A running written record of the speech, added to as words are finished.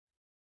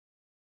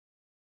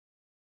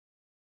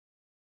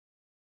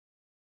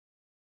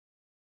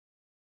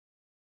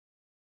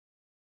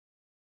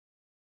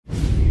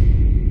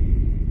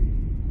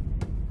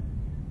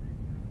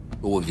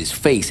of his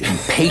face and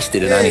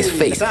pasted it on his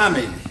face.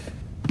 Tommy.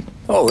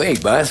 Oh, hey,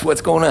 boss,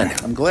 what's going on?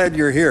 I'm glad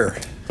you're here.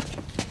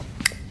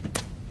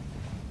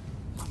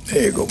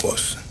 There you go,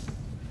 boss.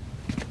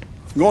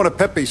 I'm going to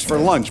Pepe's for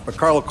lunch, but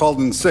Carlo called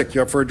in sick.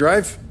 You up for a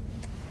drive?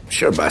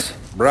 Sure, boss.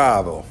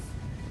 Bravo.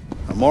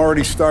 I'm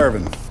already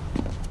starving.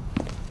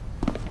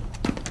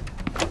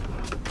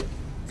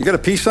 You got a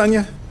piece on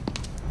you?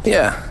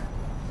 Yeah.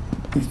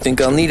 You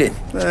think I'll need it?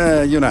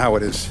 You know how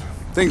it is.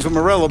 Things with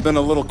Morello have been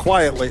a little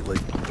quiet lately.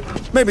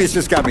 Maybe it's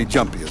just got me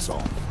jumpy is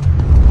all.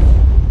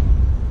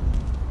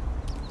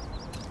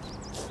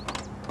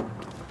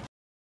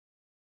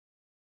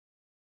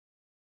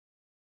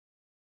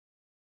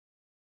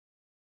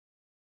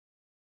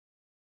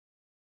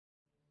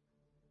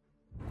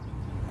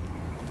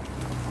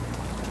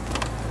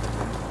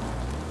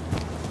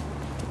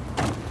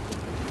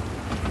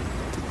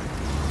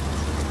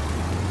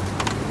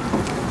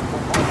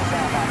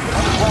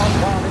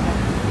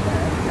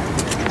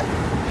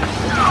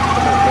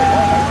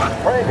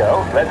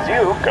 Let's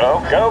you go,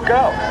 go,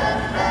 go.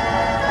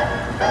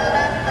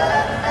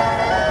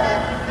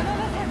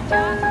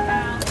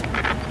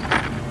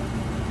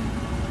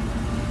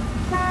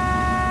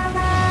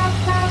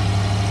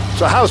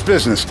 So how's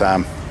business,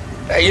 Tom?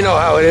 Hey, you know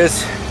how it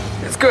is.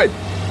 It's good.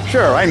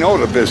 Sure, I know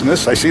the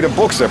business. I see the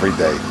books every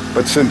day.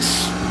 But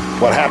since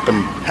what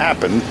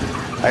happened,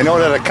 I know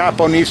that a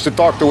capo needs to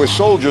talk to his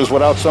soldiers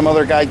without some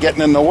other guy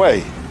getting in the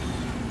way.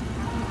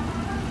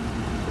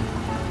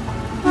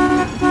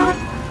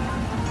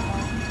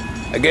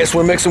 I guess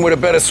we're mixing with a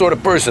better sort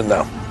of person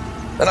now.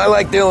 And I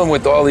like dealing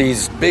with all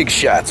these big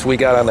shots we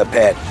got on the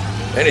pad.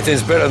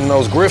 Anything's better than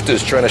those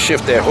grifters trying to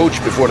shift their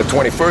hooch before the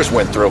 21st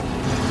went through.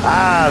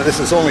 Ah, this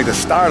is only the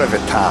start of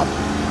it, Tom.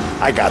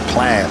 I got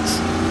plans.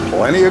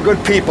 Plenty of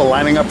good people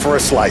lining up for a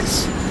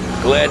slice.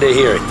 Glad to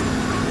hear it.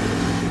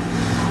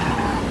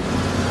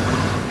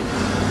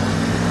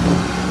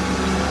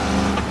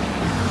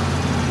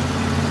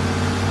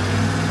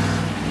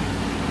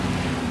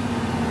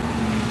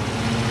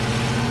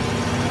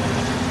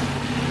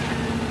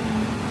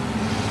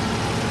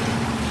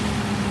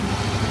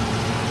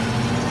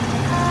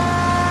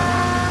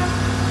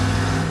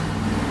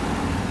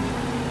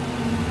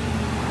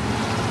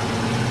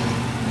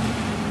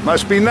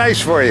 Must be nice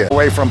for you,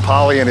 away from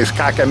Polly and his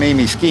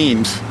cockamamie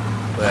schemes.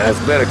 That's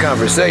better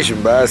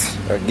conversation, boss.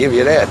 I'll give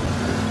you that.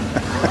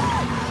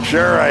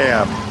 Sure I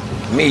am.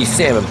 Me,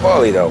 Sam, and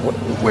Paulie, though,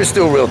 we're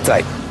still real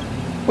tight.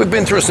 We've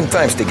been through some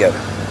times together.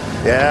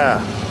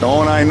 Yeah,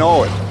 don't I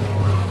know it.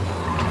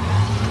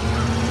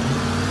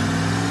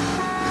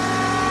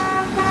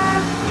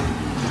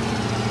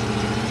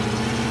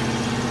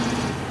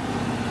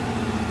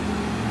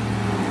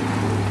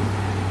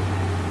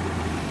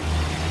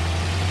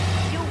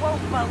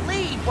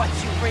 Believe what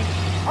you read.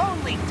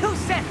 Only 2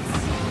 cents.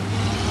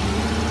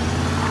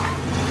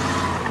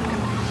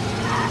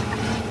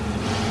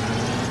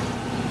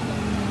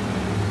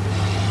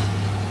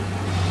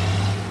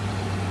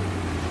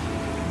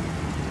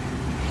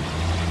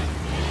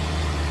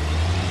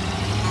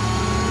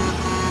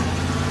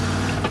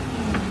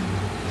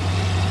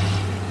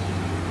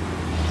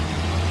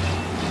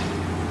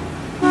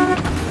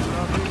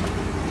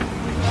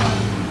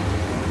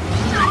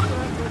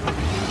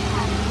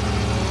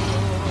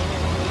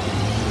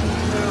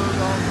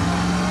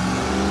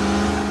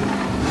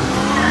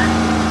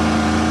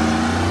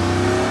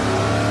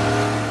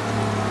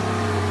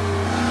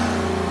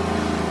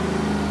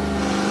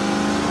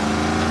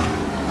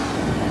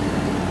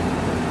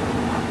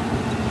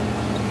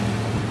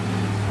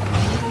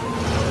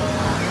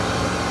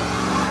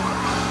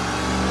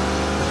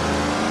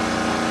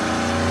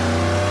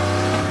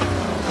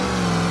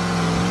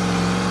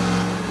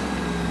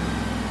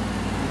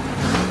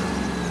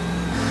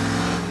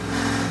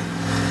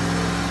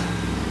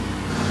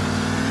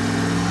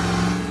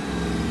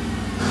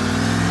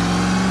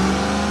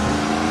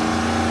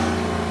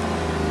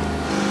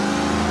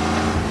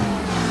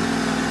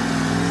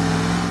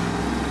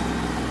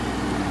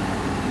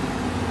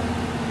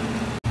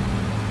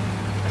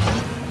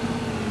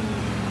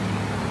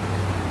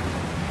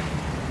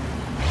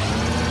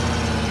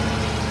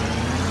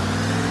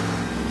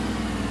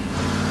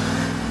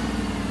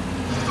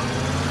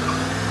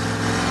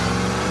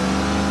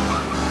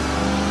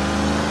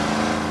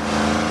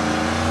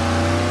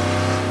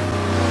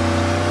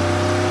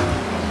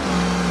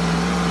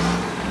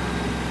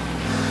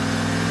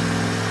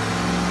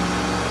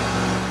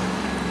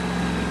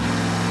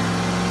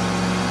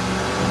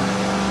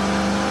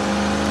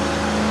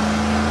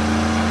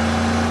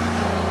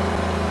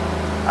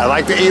 I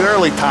like to eat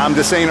early, Tom.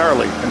 This ain't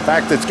early. In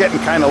fact, it's getting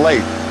kind of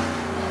late.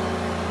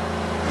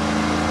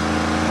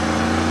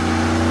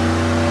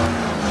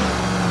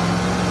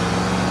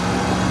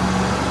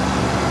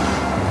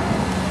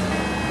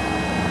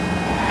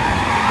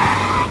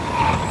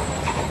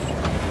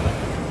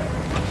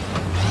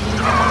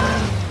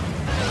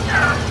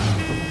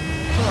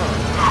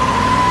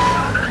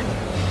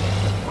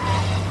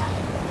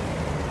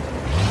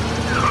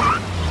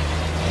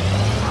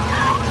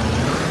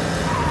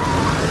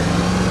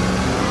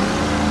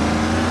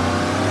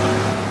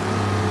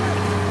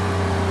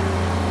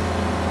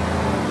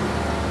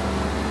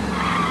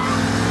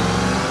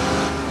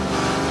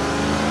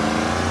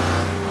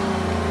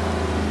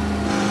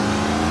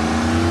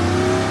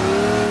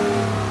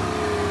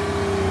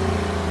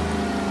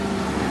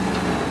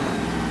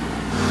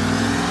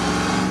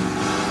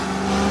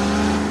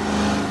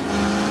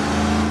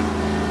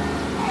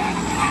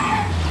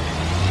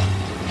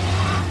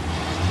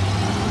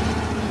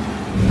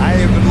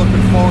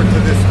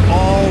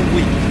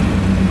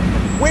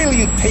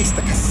 taste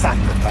the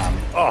cassata, Tom.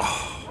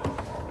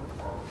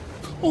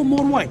 Oh,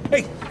 more wine.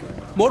 Hey,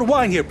 more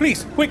wine here,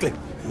 please, quickly.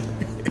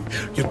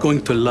 You're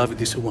going to love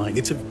this wine.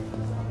 It's a...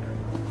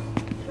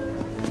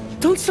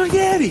 Don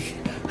Salieri!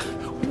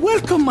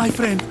 Welcome, my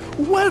friend.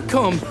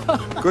 Welcome.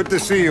 Good to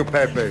see you,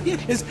 Pepe.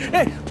 Yes.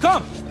 Hey,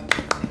 come.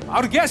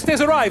 Our guest has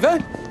arrived, eh?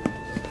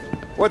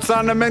 What's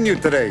on the menu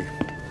today?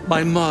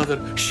 My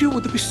mother, she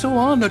would be so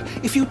honored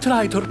if you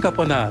tried her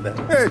caponata.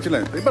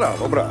 Excelente,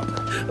 bravo,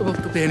 bravo.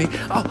 Molto bene.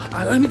 Oh,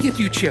 let me get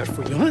you a chair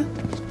for you, huh?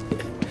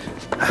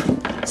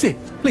 See,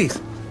 please.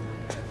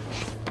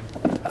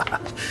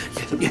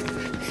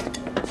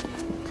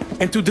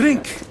 And to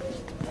drink,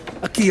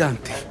 a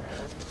Chianti.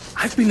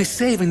 I've been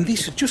saving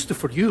this just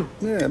for you.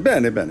 Yeah,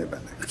 bene, bene,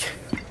 bene.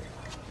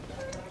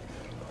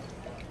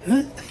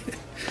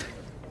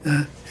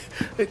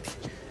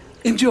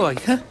 Enjoy,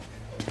 huh?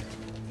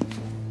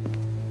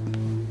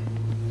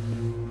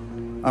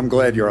 I'm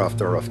glad you're off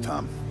the roof,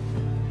 Tom.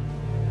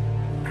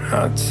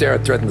 Sarah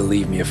threatened to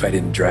leave me if I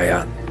didn't dry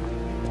out.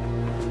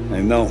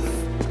 I know.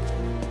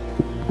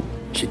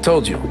 She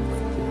told you.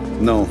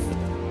 No.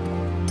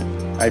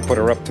 I put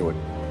her up to it.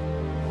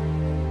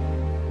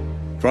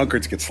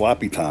 Drunkards get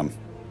sloppy, Tom.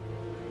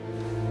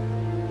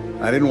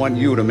 I didn't want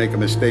you to make a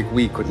mistake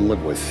we couldn't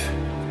live with.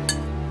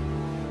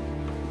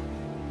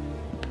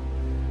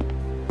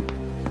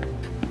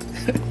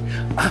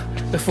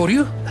 For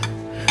you?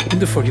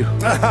 And for you.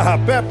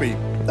 Pepe,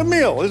 the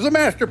meal is a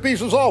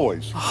masterpiece as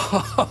always.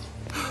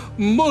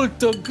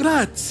 Molto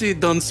grazie,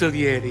 Don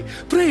Salieri.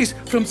 Praise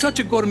from such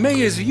a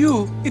gourmet as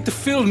you, it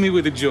filled me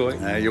with joy.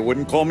 You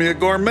wouldn't call me a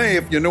gourmet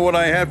if you knew what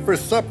I had for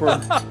supper.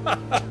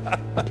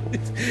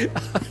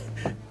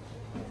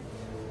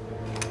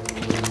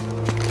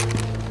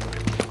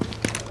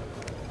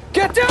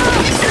 Get down!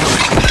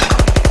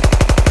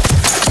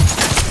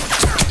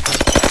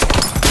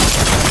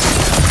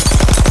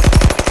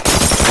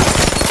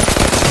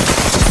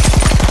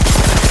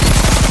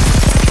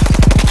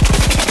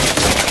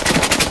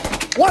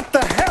 What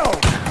the hell?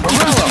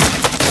 Morello!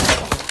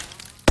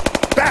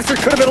 Bastard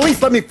could have at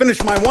least let me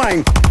finish my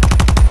wine.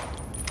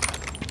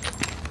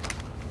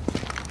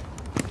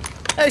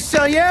 Hey,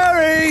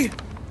 Salieri!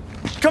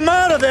 Come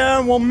out of there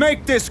and we'll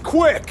make this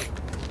quick.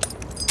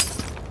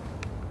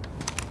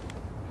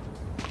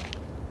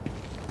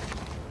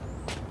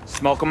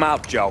 Smoke 'em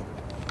out, Joe.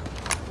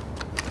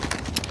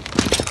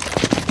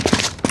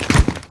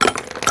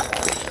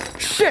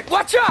 Shit,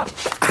 watch out!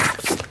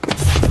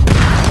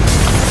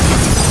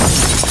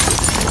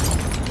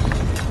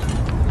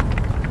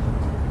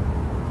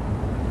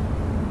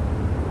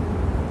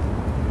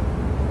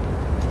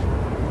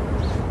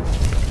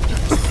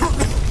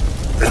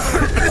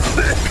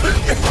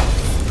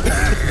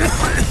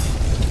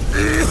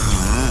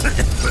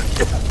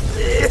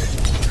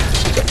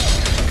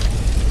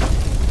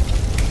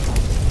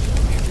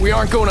 We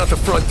aren't going out the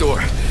front door.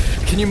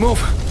 Can you move?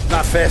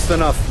 Not fast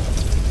enough.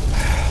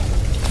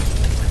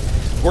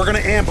 We're gonna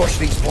ambush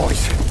these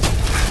boys.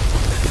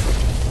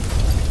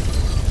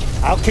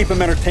 I'll keep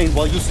them entertained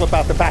while you slip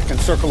out the back and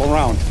circle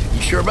around.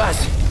 You sure,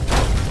 boss?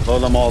 Blow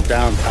them all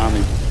down,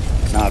 Tommy.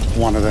 Not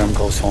one of them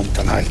goes home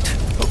tonight.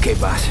 Okay,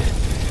 boss.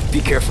 Be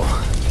careful.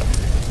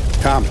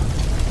 Tom,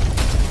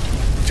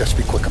 just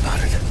be quick about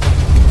it.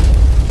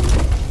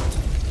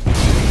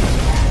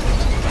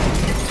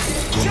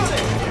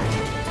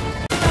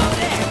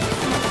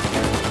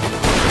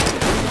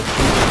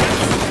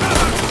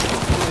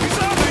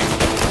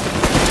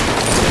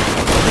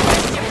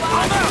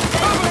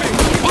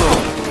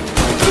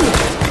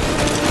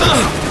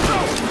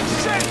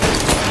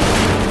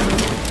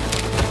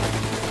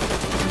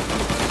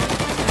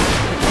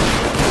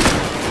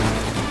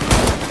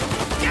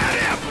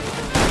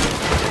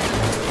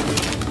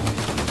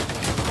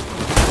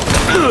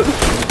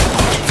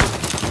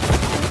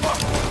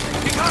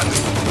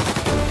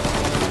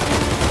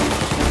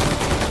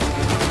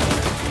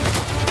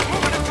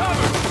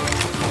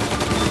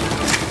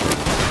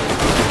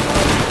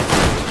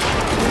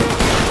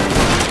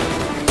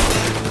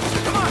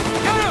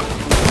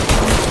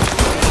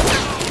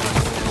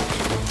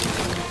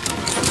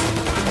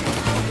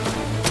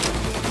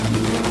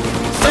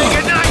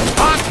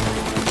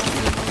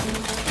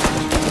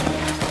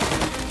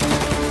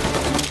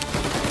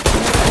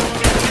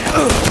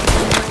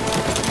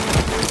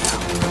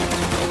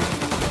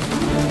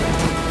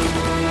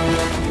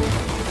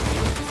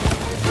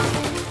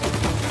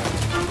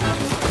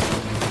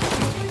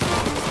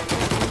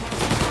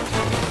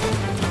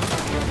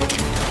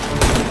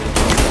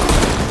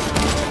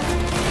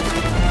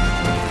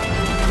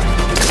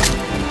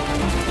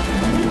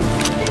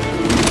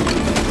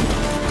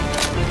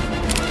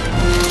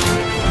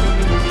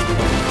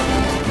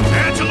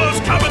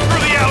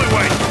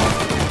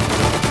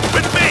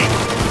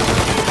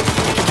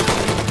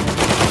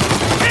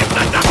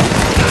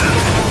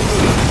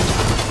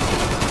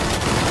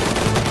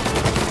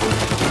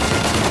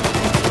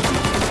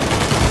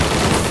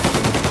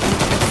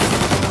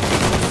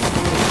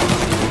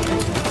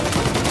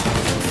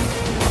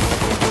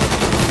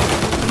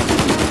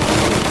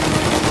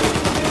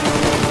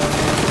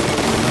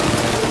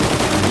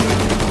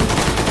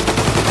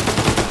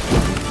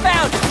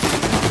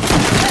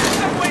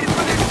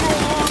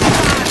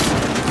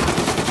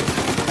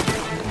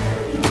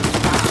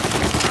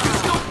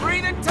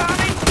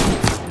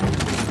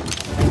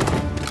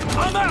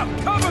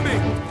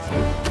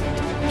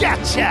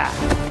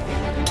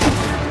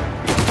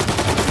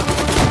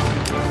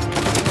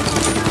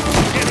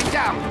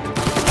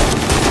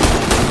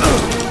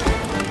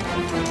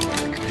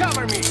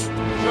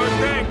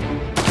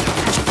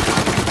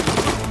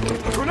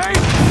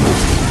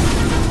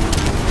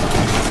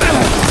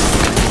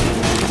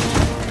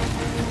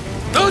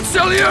 Don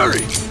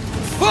Salieri!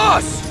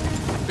 Boss!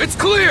 It's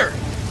clear!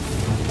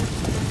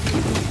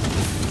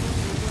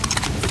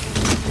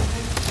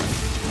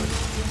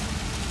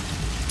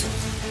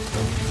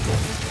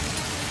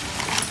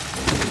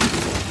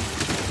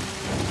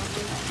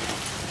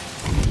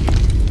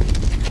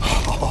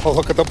 Oh,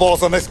 look at the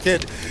balls on this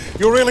kid.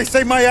 You really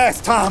saved my ass,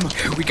 Tom.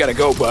 We gotta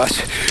go,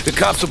 boss. The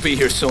cops will be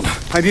here soon.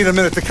 I need a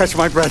minute to catch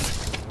my breath.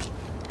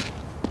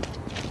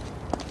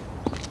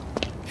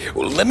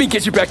 Well, let me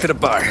get you back to the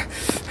bar.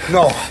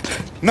 No,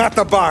 not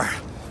the bar.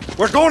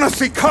 We're going to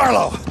see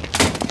Carlo.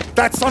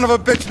 That son of a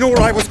bitch knew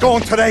where I was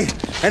going today,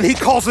 and he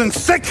calls in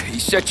sick. He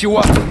set you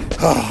up.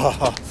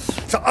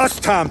 To us,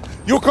 Tom,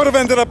 you could have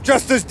ended up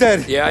just as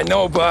dead. Yeah, I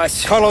know,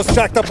 boss. Carlo's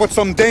jacked up with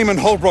some dame in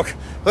Holbrook.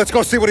 Let's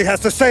go see what he has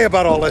to say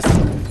about all this.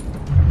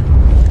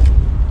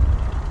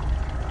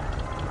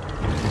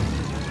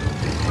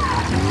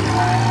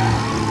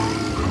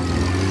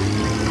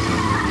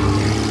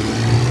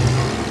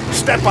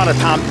 Step on it,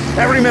 Tom.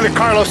 Every minute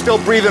Carlo's still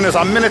breathing is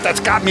a minute that's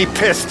got me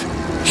pissed.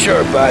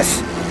 Sure, boss.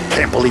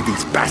 Can't believe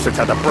these bastards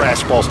had the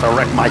brass balls to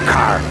wreck my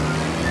car.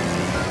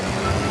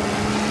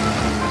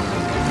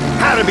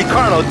 Had to be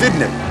Carlo,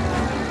 didn't it?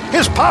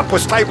 His pop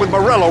was tight with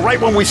Morello right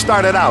when we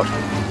started out.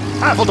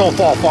 Apple don't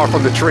fall far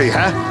from the tree,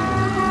 huh?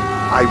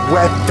 I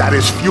wept at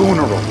his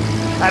funeral.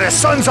 At his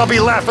son's, I'll be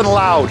laughing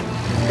loud.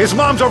 His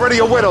mom's already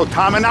a widow,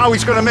 Tom, and now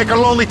he's gonna make her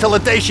lonely till the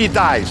day she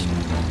dies.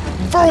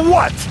 For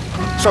what?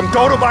 Some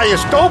dough to buy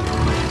his dope?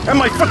 And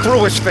my foot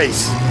through his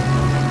face.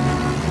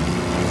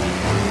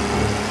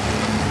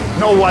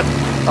 Know what?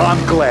 I'm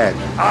glad.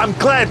 I'm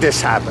glad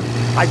this happened.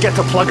 I get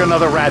to plug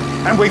another rat,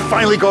 and we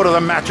finally go to the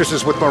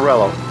mattresses with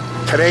Morello.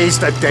 Today's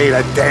the day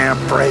the dam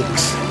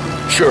breaks.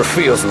 Sure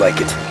feels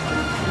like it.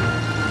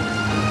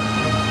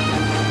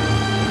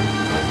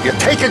 You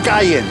take a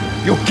guy in,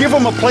 you give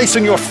him a place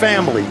in your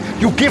family,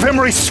 you give him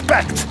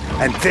respect,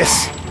 and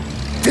this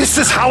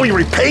is how he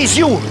repays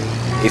you?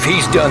 If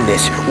he's done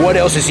this, what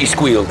else has he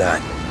squealed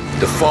on?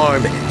 The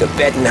farm, the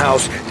betting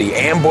house, the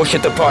ambush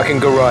at the parking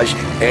garage,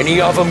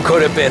 any of them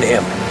could have been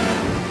him.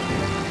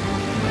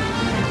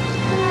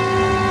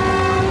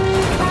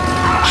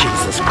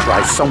 Jesus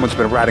Christ, someone's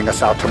been ratting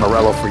us out to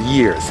Morello for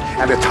years,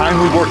 and the time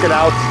we work it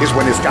out is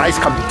when his guys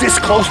come this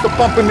close to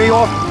bumping me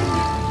off.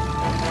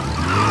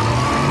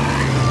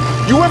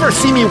 You ever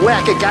see me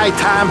whack a guy,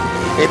 Tom?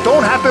 It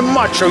don't happen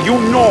much, so you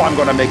know I'm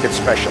gonna make it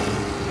special.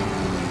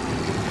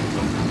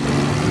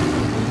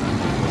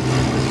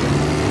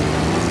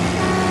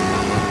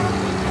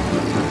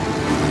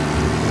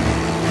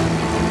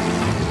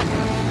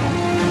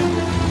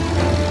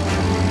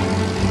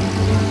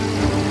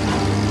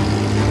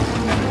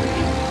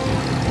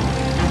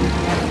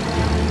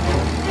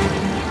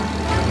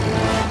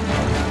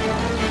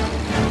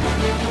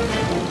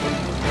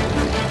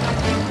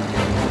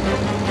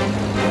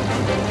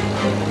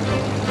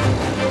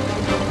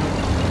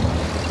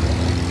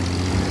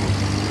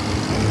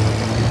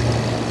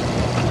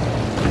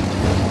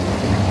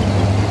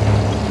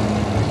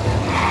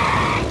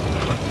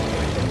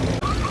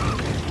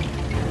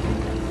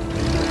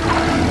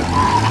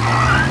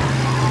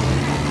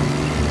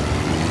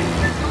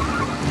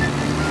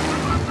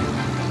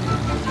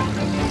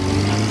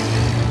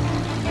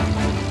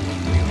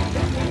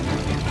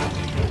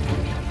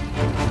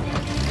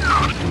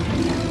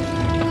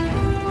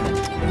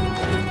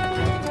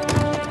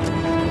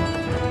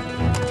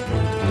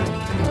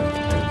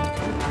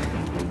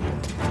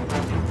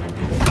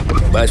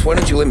 Boss, why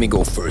don't you let me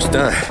go first,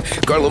 huh?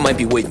 Carlo might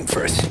be waiting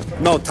for us.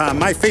 No, Tom,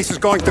 my face is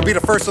going to be the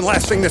first and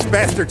last thing this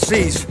bastard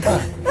sees.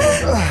 What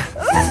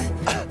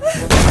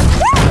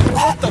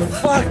the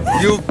fuck?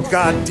 You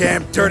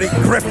goddamn dirty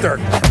grifter!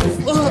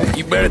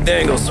 You better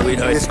dangle,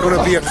 sweetheart. It's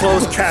gonna be a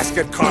closed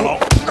casket, Carlo.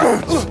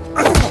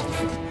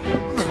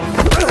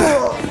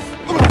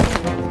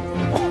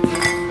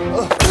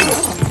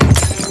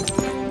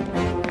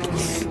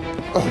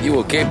 You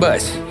okay,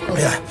 boss?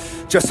 Yeah,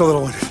 just a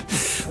little one.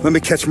 Let me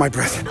catch my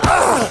breath.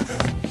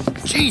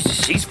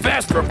 Jesus, he's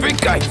fast for a big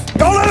guy.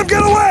 Don't let him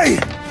get away!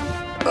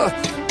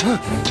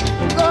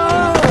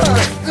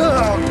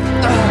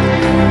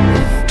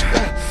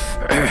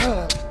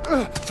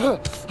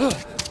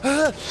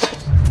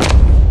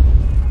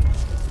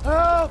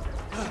 Help!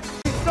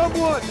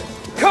 Someone!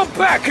 Come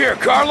back here,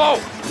 Carlo!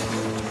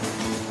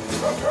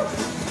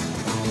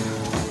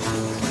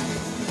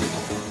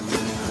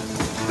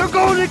 They're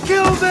going to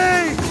kill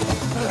me!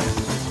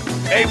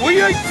 Hey,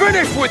 we ain't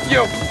finished with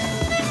you!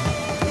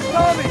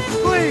 Tommy,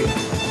 please!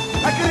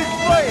 I can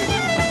explain!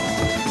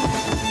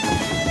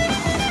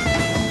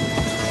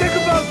 Think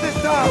about this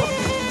now!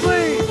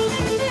 Please!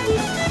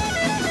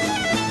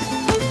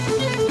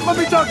 Let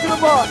me talk to the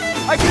boss!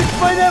 I can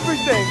explain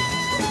everything!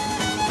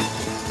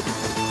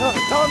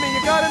 Tommy,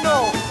 you gotta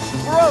know!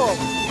 Morello,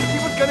 he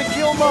was gonna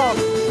kill Mom!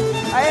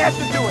 I had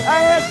to do it! I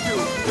had to!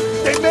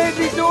 They made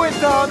me do it,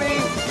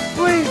 Tommy!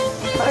 Please!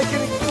 I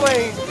can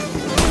explain!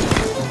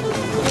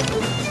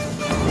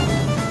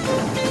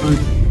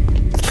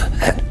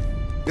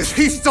 Is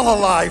he still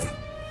alive?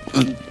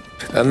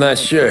 I'm not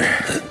sure.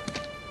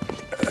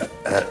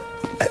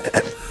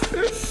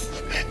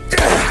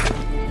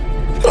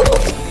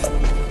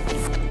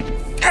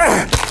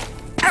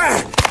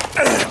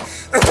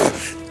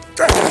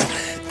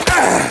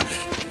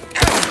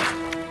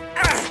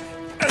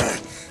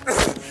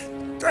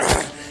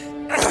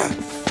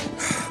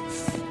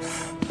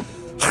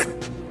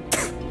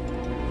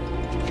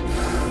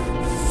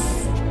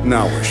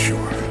 Now we're sure.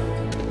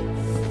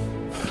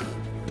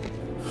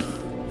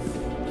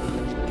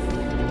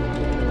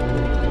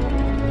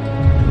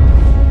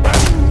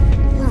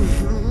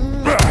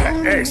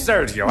 Hey,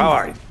 Sergio, how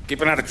are you?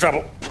 Keeping out of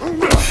trouble?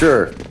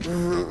 Sure.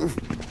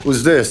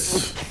 Who's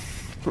this?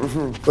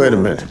 Wait a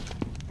minute.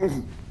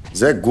 Is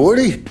that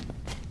Gordy?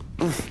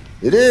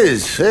 It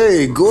is.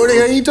 Hey, Gordy,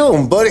 how you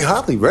doing, buddy?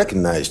 Hardly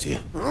recognized you.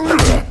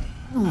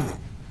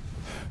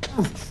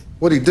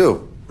 What'd he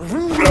do?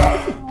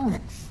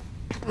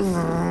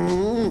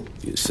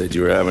 You said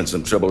you were having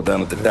some trouble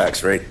down at the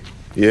docks, right?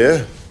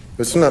 Yeah?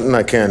 It's nothing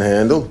I can't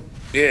handle.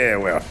 Yeah,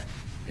 well,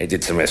 I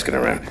did some asking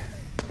around.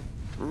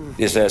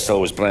 This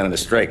asshole was planning a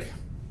strike.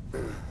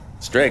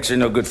 Strikes are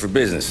no good for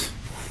business.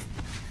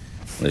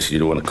 Unless you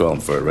don't want to call him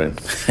for it,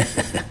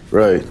 right?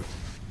 Right.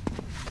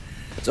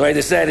 So I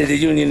decided the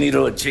union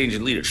needed a change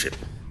in leadership.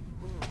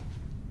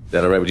 Is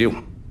that all right with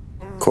you?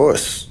 Of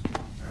course.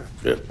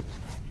 Good.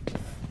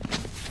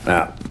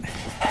 Now,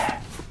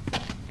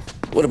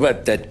 what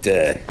about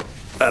that,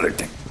 other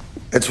thing?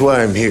 That's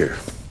why I'm here.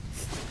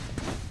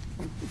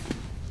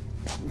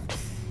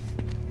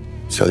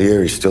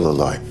 Salieri's still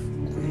alive.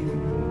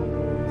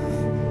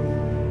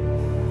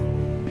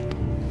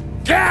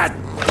 God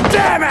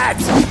damn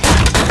it!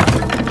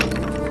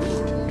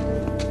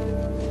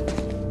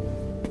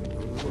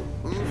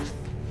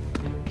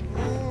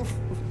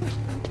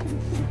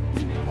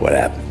 What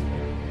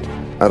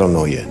happened? I don't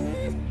know yet.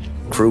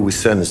 Crew we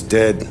sent is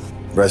dead.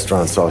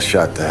 Restaurant's all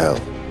shot to hell.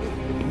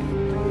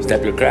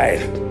 Stop your crying.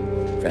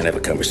 Trying to have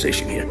a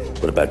conversation here.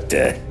 What about,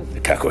 the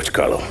cockroach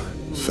Carlo?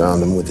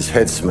 Found him with his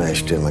head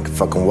smashed in like a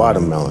fucking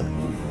watermelon.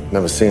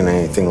 Never seen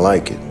anything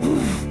like it.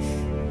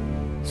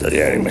 So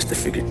yeah, he must have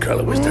figured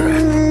Carlo was the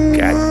rat.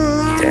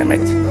 God damn it.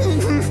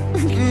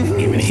 Can't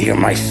even hear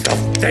myself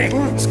think.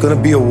 It's gonna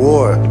be a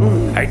war.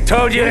 I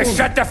told you to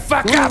shut the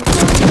fuck up!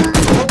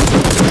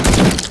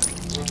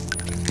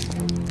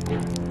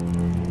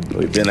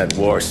 We've been at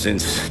war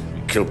since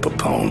we killed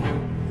Papone.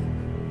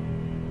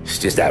 It's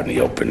just out in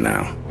the open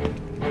now.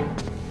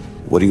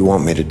 What do you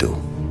want me to do?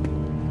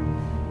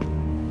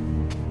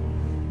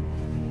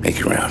 Make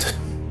your rounds.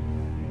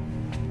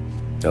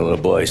 Tell little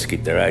boys to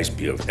keep their eyes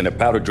peeled and their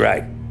powder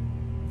dry.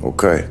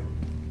 Okay.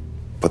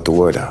 Put the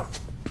word out.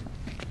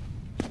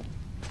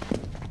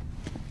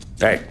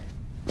 Hey.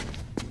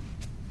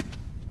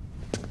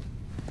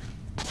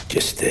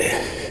 Just,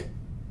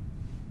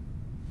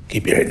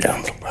 keep your head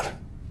down, little brother.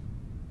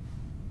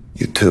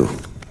 You too,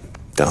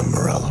 Don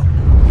Morello.